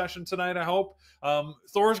trade book session tonight? I hope.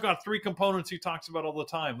 Thor's got three components he talks about all the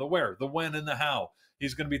time: the where, the when, and the how.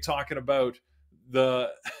 He's going to be talking about the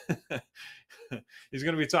he's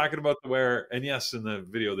going to be talking about the where, and yes, in the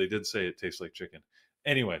video they did say it tastes like chicken.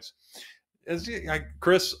 Anyways,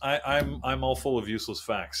 Chris, I'm all full of useless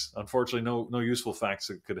facts. Unfortunately, no useful facts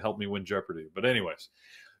that could help me win Jeopardy. But anyways,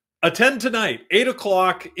 attend tonight, 8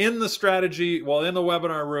 o'clock in the strategy. Well, in the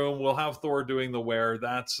webinar room, we'll have Thor doing the where.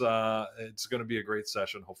 That's it's going to be a great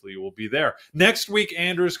session. Hopefully, you will be there. Next week,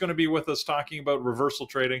 Andrew is going to be with us talking about reversal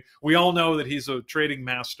trading. We all know that he's a trading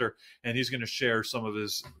master, and he's going to share some of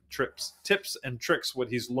his tips and tricks, what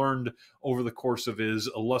he's learned over the course of his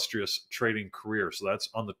illustrious trading career. So that's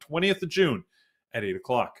on the 20th of June at 8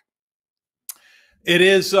 o'clock. It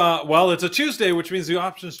is it's a Tuesday, which means the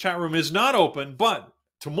options chat room is not open, but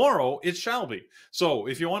tomorrow it shall be. So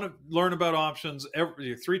if you want to learn about options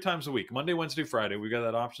 3 times a week, Monday, Wednesday, Friday, we got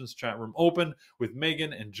that options chat room open with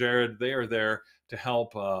Megan and Jared. They are there to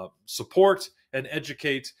help support and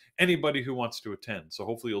educate anybody who wants to attend. So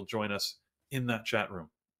hopefully you'll join us in that chat room.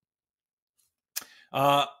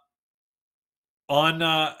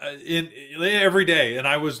 In every day, and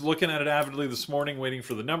I was looking at it avidly this morning, waiting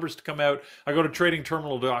for the numbers to come out. I go to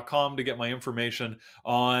tradingterminal.com to get my information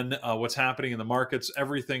on what's happening in the markets,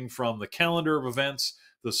 everything from the calendar of events,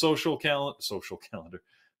 the social calendar,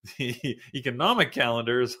 the economic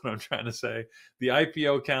calendar is what I'm trying to say, the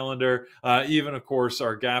IPO calendar, even of course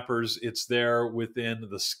our gappers. It's there within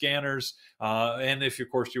the scanners, and if of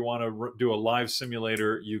course you want to do a live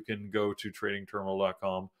simulator, you can go to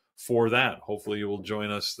tradingterminal.com for that. Hopefully you will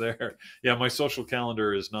join us there. Yeah, my social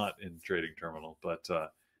calendar is not in Trading Terminal, but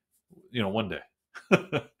one day.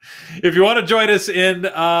 If you want to join us in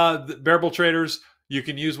Bearable Traders, you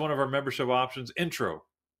can use one of our membership options: Intro,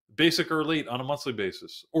 Basic or Elite on a monthly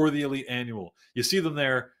basis, or the Elite Annual. You see them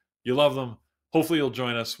there, you love them. Hopefully you'll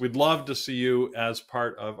join us. We'd love to see you as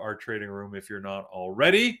part of our trading room if you're not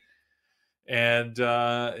already. And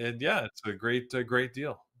yeah, it's a great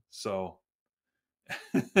deal. So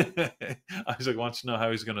Isaac wants to know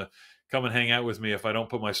how he's going to come and hang out with me if I don't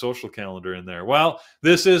put my social calendar in there. Well,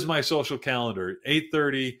 this is my social calendar,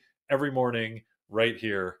 8:30 every morning, right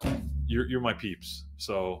here. You're my peeps,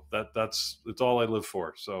 so that's all I live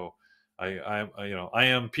for. So I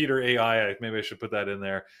am Peter AI. Maybe I should put that in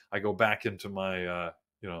there. I go back into my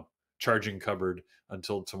charging cupboard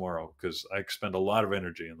until tomorrow because I expend a lot of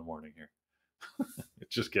energy in the morning here.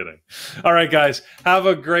 Just kidding. All right, guys, have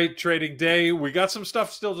a great trading day. We got some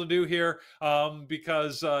stuff still to do here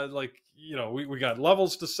because we got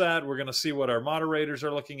levels to set. We're going to see what our moderators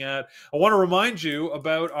are looking at. I want to remind you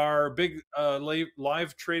about our big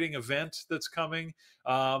live trading event that's coming.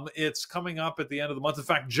 It's coming up at the end of the month. In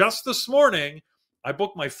fact, just this morning, I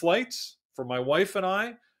booked my flights for my wife and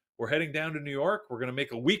I. We're heading down to New York. We're going to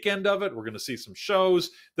make a weekend of it. We're going to see some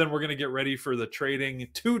shows. Then we're going to get ready for the trading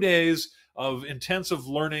 2 days of intensive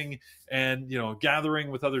learning and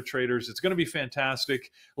gathering with other traders. It's going to be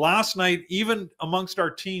fantastic. Last night, even amongst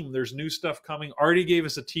our team, there's new stuff coming. Artie gave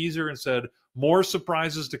us a teaser and said more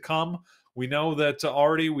surprises to come. We know that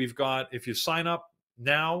already we've got, if you sign up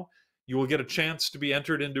now, you will get a chance to be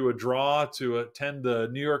entered into a draw to attend the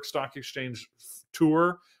New York Stock Exchange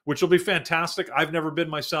tour, which will be fantastic. I've never been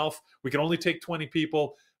myself. We can only take 20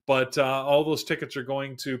 people, but all those tickets are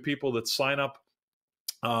going to people that sign up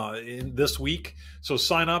in this week. So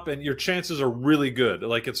sign up and your chances are really good.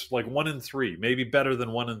 Like it's like 1 in 3, maybe better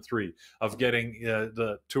than 1 in 3 of getting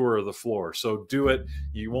the tour of the floor. So do it.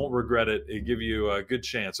 You won't regret it. It give you a good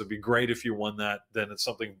chance. It'd be great if you won that. Then it's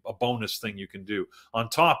a bonus thing you can do on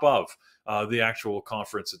top of the actual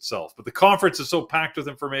conference itself. But the conference is so packed with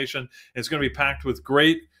information. It's going to be packed with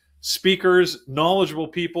great speakers, knowledgeable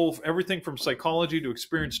people, everything from psychology to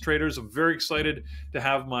experienced traders. I'm very excited to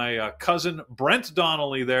have my cousin Brent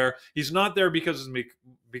Donnelly there. He's not there because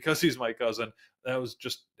he's my cousin. That was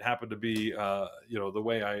just happened to be the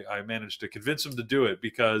way I managed to convince him to do it,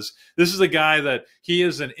 because this is a guy that he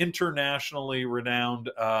is an internationally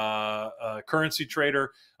renowned currency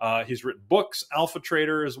trader. He's written books. Alpha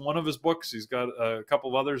Trader is one of his books. He's got a couple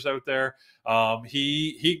of others out there.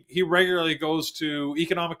 He regularly goes to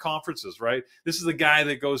economic conferences, right? This is the guy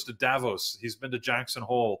that goes to Davos. He's been to Jackson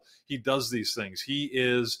Hole. He does these things. He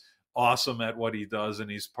is awesome at what he does, and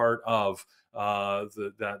he's part of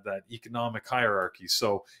that economic hierarchy.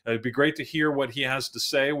 So it'd be great to hear what he has to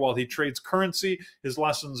say. While he trades currency, his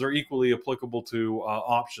lessons are equally applicable to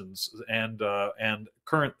options and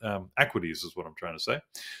current equities, is what I'm trying to say.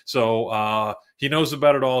 So he knows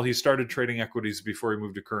about it all. He started trading equities before he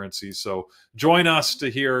moved to currency. So join us to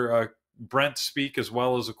hear Brent speak, as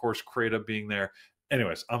well as, of course, Kreda being there.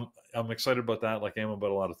 Anyways, I'm excited about that, like I am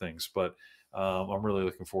about a lot of things, but I'm really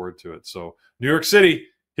looking forward to it. So New York City,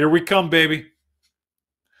 here we come, baby.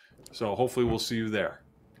 So hopefully we'll see you there.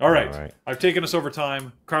 All right. I've taken us over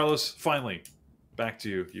time. Carlos, finally, back to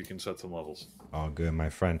you. You can set some levels. All good, my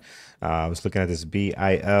friend. I was looking at this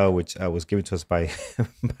BIL, which was given to us by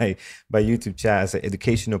by YouTube chat as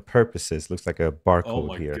educational purposes. Looks like a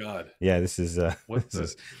barcode here. Oh my God! Yeah, this is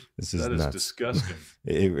this is nuts. Disgusting.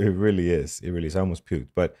 It really is. It really is. I almost puked.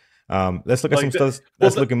 But let's look at some stuff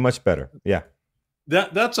that's looking much better. Yeah.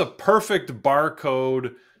 That's a perfect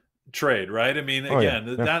barcode trade, right? I mean,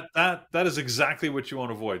 again, that is exactly what you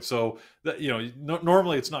want to avoid. So that,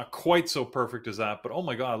 normally it's not quite so perfect as that, but oh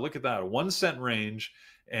my God, look at that, a 1 cent range,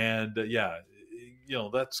 and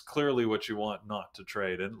that's clearly what you want not to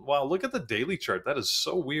trade. And wow, look at the daily chart. That is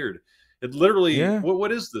so weird. It literally,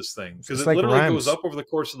 what is this thing? Because it like literally goes up over the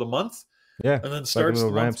course of the month, and then starts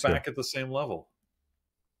the month back at the same level.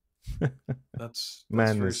 That's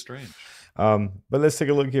very strange. But let's take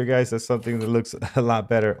a look here, guys. That's something that looks a lot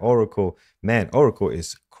better. Oracle, man, Oracle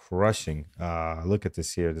is crushing. Look at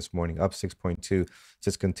this here this morning, up 6.2,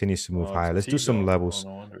 just continues to move higher. Let's do some levels.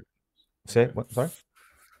 Say what? Sorry.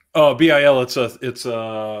 Oh, BIL. It's a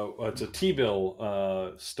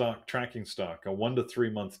T-bill stock, tracking stock, a 1 to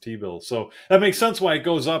 3 month T-bill. So that makes sense why it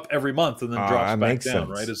goes up every month and then drops back down,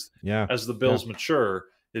 right? As the bills mature,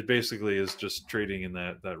 it basically is just trading in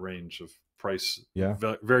that range of price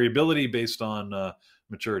variability based on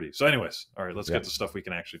maturity. So anyways, all right, let's get to stuff we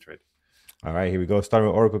can actually trade. All right, here we go. Starting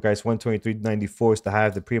with Oracle, guys. 123.94 is the high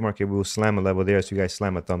of the pre-market. We will slam a level there. So you guys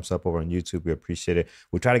slam a thumbs up over on YouTube. We appreciate it.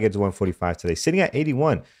 We'll try to get to 145 today. Sitting at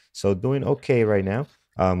 81. So doing okay right now.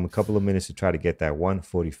 A couple of minutes to try to get that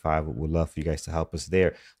 145. We'd love for you guys to help us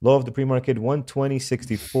there. Low of the pre-market,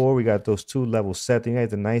 120.64. We got those 2 levels set. You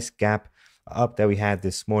guys, a nice gap up that we had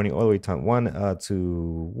this morning, all the way to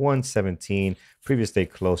 117. Previous day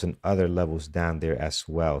close, and other levels down there as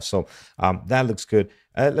well. So that looks good.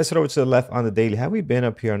 Let's head over to the left on the daily. Have we been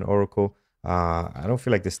up here on Oracle? I don't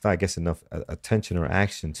feel like this stock gets enough attention or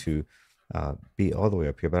action to be all the way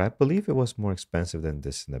up here, but I believe it was more expensive than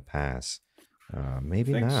this in the past.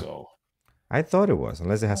 Maybe not. So. I thought it was,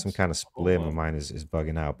 unless it has some kind of split. My mind is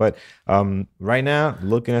bugging out. But right now,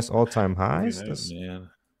 looking at all-time highs.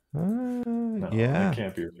 No, that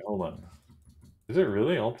can't be. Hold on. Is it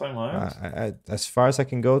really all-time highs? As far as I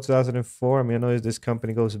can go, 2004. I mean, I know this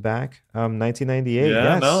company goes back. 1998. Yeah,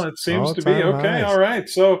 yes. No, it seems to be okay. All right,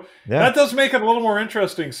 so that does make it a little more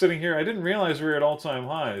interesting sitting here. I didn't realize we were at all-time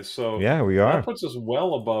highs. So yeah, we are. That puts us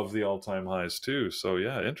well above the all-time highs too. So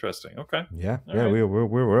yeah, interesting. Okay. Yeah,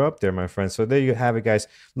 we're up there, my friends. So there you have it, guys.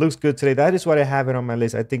 Looks good today. That is what I have it on my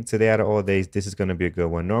list. I think today, out of all days, this is going to be a good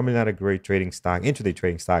one. Normally not a great trading stock, intraday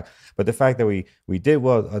trading stock, but the fact that we did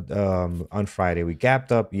well on Friday. Friday. We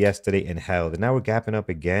gapped up yesterday and held, and now we're gapping up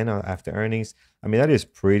again after earnings. I mean, that is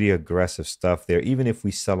pretty aggressive stuff there. Even if we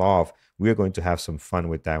sell off, we're going to have some fun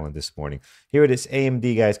with that one this morning. Here it is.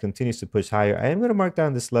 AMD, guys, continues to push higher. I am going to mark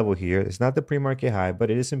down this level here. It's not the pre-market high,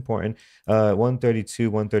 but it is important.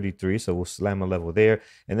 132, 133. So we'll slam a level there.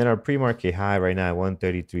 And then our pre-market high right now,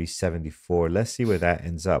 133.74. Let's see where that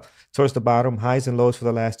ends up. Towards the bottom, highs and lows for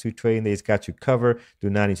the last two trading days got you covered.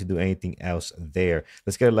 Do not need to do anything else there.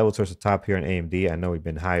 Let's get a level towards the top here in AMD. I know we've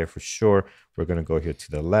been higher for sure. We're going to go here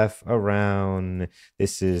to the left around,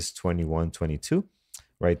 this is 21.22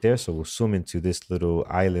 right there. So we'll zoom into this little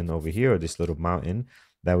island over here, or this little mountain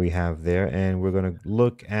that we have there. And we're going to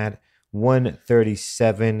look at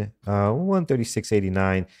 137,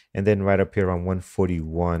 136.89, and then right up here on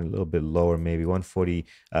 141, a little bit lower, maybe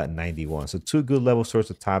 140.91. So two good levels towards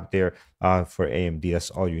the top there for AMD.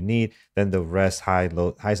 That's all you need. Then the rest, highs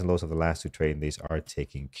and lows of the last two trading days are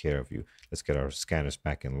taking care of you. Let's get our scanners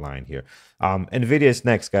back in line here. NVIDIA is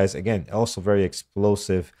next, guys. Again, also very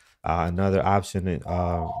explosive. Another option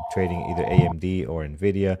trading either AMD or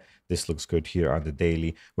NVIDIA. This looks good here on the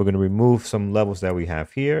daily. We're going to remove some levels that we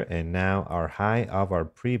have here. And now our high of our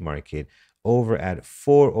pre-market over at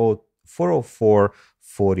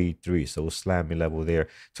 404.43. So we'll slam a level there.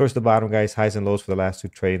 Towards the bottom, guys, highs and lows for the last two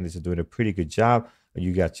trading. This is doing a pretty good job.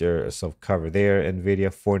 You got yourself covered there.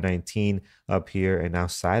 NVIDIA 419 up here. And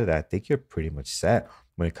outside of that, I think you're pretty much set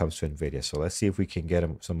when it comes to NVIDIA. So let's see if we can get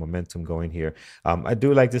some momentum going here. I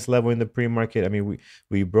do like this level in the pre-market. I mean,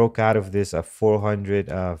 we broke out of this at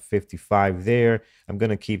 455 there. I'm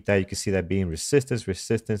going to keep that. You can see that being resistance,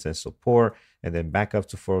 and support, and then back up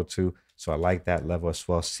to 402. So I like that level as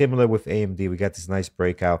well. Similar with AMD, we got this nice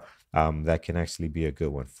breakout. That can actually be a good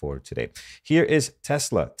one for today. Here is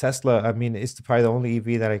Tesla. Tesla, I mean, it's probably the only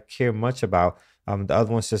EV that I care much about. The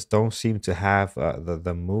other ones just don't seem to have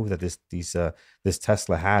the move that this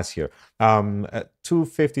Tesla has here. At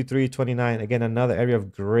 253.29, again, another area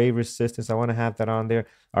of great resistance. I want to have that on there.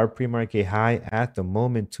 Our pre-market high at the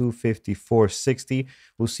moment, 254.60.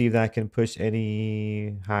 We'll see if that can push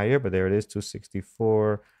any higher, but there it is,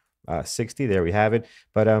 264.60. There we have it.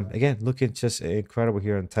 But again, looking just incredible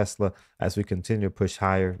here on Tesla as we continue to push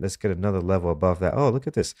higher. Let's get another level above that. Oh, look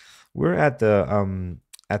at this. We're at the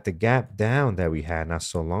gap down that we had not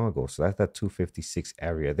so long ago. So that's that 256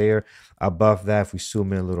 area there. Above that, if we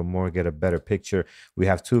zoom in a little more, get a better picture, we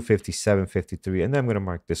have 257.53. And then I'm going to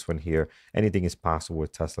mark this one here. Anything is possible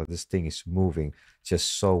with Tesla. This thing is moving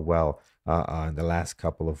just so well in the last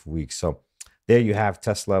couple of weeks. So there you have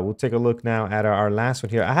Tesla. We'll take a look now at our last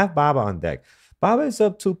one here. I have BABA on deck. BABA is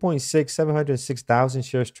up 2.6, 706,000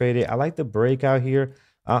 shares traded. I like the breakout here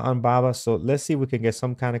on BABA. So let's see if we can get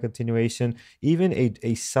some kind of continuation, even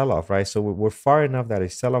a sell-off, right? So we're far enough that a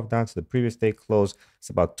sell-off down to the previous day close.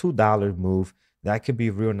 It's about $2 move. That could be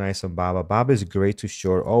real nice on BABA. BABA is great to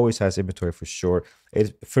short, always has inventory for short.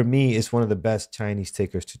 For me, it's one of the best Chinese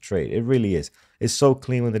tickers to trade. It really is. It's so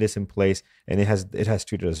clean when it is in place, and it has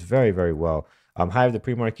treated us very, very well. High of the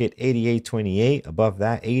pre-market, 88.28. Above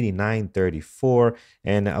that, 89.34.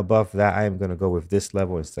 And above that, I am going to go with this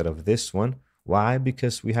level instead of this one. Why?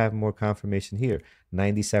 Because we have more confirmation here,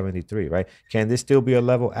 90.73, right? Can this still be a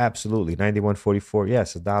level? Absolutely. 91.44.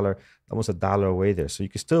 Yes, almost a dollar away there. So you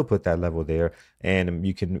can still put that level there, and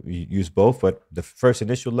you can use both. But the first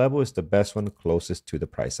initial level is the best one, closest to the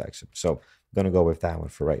price action. So I'm going to go with that one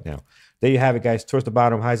for right now. There you have it, guys. Towards the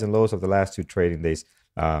bottom, highs and lows of the last two trading days.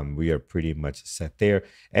 We are pretty much set there.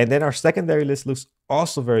 And then our secondary list looks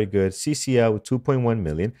also very good. CCL with 2.1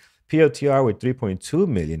 million. POTR with 3.2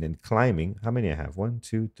 million and climbing. How many I have? 1,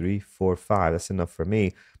 2, 3, 4, 5. That's enough for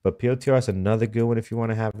me. But POTR is another good one if you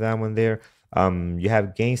want to have that one there. You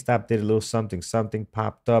have GameStop did a little something,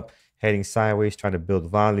 popped up, heading sideways, trying to build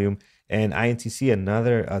volume. And INTC,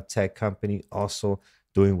 another tech company, also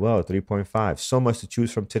doing well, 3.5. So much to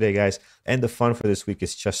choose from today, guys. And the fun for this week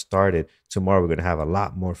is just started. Tomorrow, we're going to have a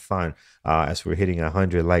lot more fun as we're hitting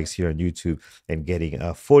 100 likes here on YouTube and getting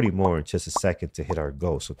 40 more in just a second to hit our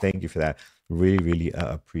goal. So thank you for that. Really, really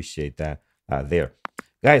appreciate that there.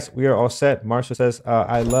 Guys, we are all set. Marshall says,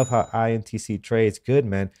 I love how INTC trades. Good,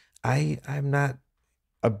 man. I'm not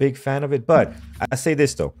a big fan of it, but I say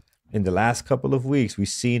this, though. In the last couple of weeks, we've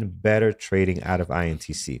seen better trading out of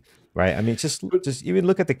INTC. Right. I mean, just even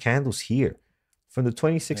look at the candles here from the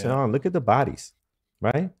 26 and on. Look at the bodies.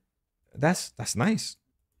 Right. That's nice.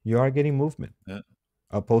 You are getting movement.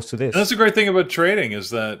 Opposed to this. And that's the great thing about trading is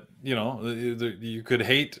that, you could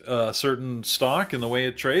hate a certain stock and the way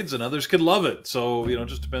it trades, and others could love it. So, it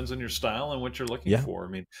just depends on your style and what you're looking for. I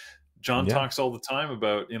mean, John Yeah. talks all the time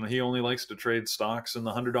about, he only likes to trade stocks in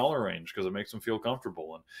the $100 range because it makes him feel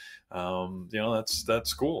comfortable. And,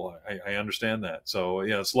 that's cool. I understand that. So,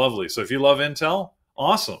 yeah, it's lovely. So if you love Intel,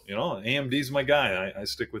 awesome. AMD's my guy. I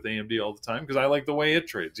stick with AMD all the time because I like the way it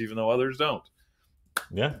trades, even though others don't.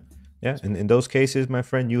 Yeah. Yeah. And in those cases, my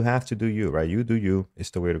friend, you have to do you, right? You do you. It's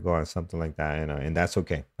the way to go on something like that. And that's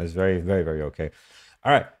okay. That's very, very, very okay.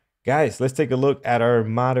 All right. Guys, let's take a look at our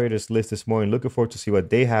moderators list this morning. Looking forward to see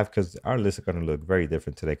what they have because our lists are going to look very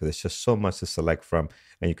different today because it's just so much to select from.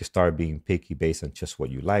 And you can start being picky based on just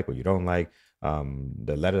what you like, what you don't like.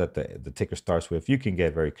 The letter that the ticker starts with, you can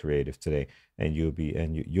get very creative today and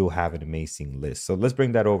you'll have an amazing list. So let's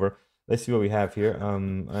bring that over. Let's see what we have here.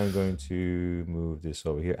 I'm going to move this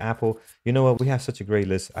over here. Apple, you know what? We have such a great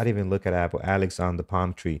list. I didn't even look at Apple. Alex on the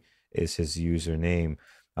palm tree is his username.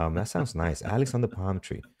 That sounds nice. Alex on the palm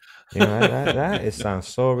tree. It sounds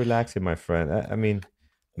so relaxing, my friend. I mean,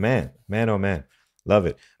 man, oh man, love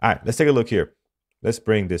it. All right, let's take a look here. Let's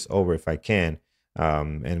bring this over if I can,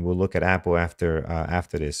 and we'll look at Apple after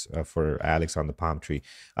this for Alex on the palm tree.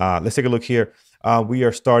 Let's take a look here. We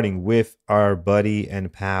are starting with our buddy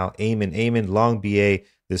and pal Eamon. Eamon, long BA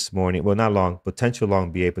this morning. Well, not long, potential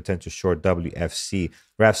long BA, potential short WFC.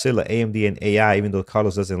 Rafsilla, AMD, and AI. Even though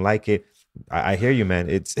Carlos doesn't like it, I hear you, man.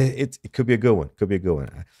 It could be a good one. Could be a good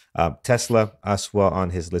one. Tesla as well on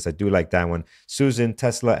his list. I do like that one. Susan,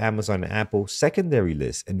 Tesla, Amazon, and Apple. Secondary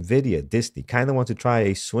list. Nvidia, Disney. Kind of want to try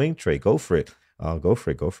a swing trade. Go for it. Go for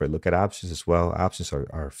it. Look at options as well. Options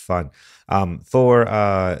are fun. Thor,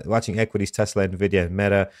 watching equities, Tesla, Nvidia, and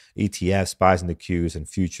Meta, ETFs, buys in the queues, and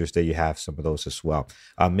futures. There you have some of those as well.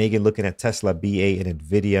 Megan looking at Tesla, BA, and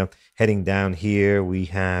Nvidia. Heading down here, we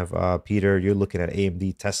have Peter. You're looking at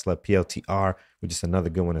AMD, Tesla, PLTR, which is another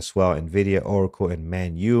good one as well. Nvidia, Oracle, and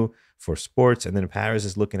Man U for sports. And then Paris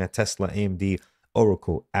is looking at Tesla, AMD,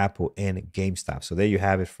 Oracle, Apple, and GameStop. So there you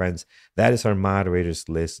have it, friends. That is our moderators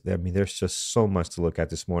list. I mean, there's just so much to look at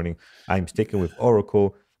this morning. I'm sticking with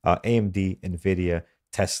Oracle, AMD, Nvidia,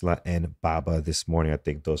 Tesla, and Baba this morning. I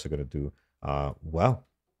think those are going to do well.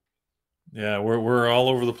 Yeah, we're all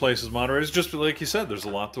over the place as moderators. Just like you said, there's a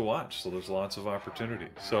lot to watch, so there's lots of opportunities.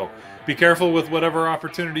 So be careful with whatever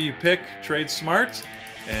opportunity you pick. Trade smart,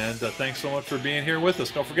 and thanks so much for being here with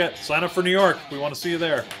us. Don't forget, sign up for New York. We want to see you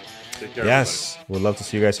there. Take care, yes, everybody. We'd love to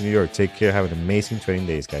see you guys in New York. Take care. Have an amazing trading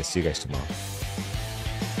days, guys. See you guys tomorrow.